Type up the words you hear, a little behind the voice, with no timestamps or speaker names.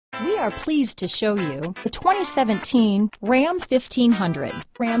We are pleased to show you the 2017 Ram 1500.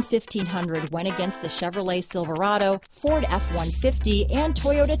 Ram 1500 went against the Chevrolet Silverado, Ford F-150, and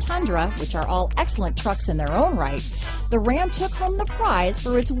Toyota Tundra, which are all excellent trucks in their own right. The Ram took home the prize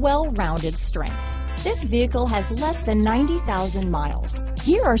for its well-rounded strengths. This vehicle has less than 90,000 miles.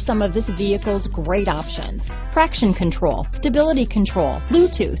 Here are some of this vehicle's great options: traction control, stability control,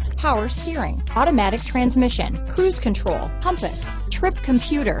 Bluetooth, power steering, automatic transmission, cruise control, compass, trip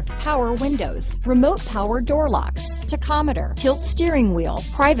computer, power windows, remote power door locks, tachometer, tilt steering wheel,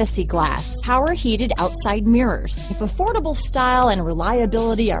 privacy glass, power heated outside mirrors. If affordable style and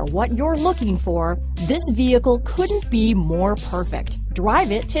reliability are what you're looking for, this vehicle couldn't be more perfect.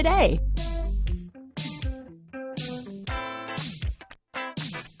 Drive it today.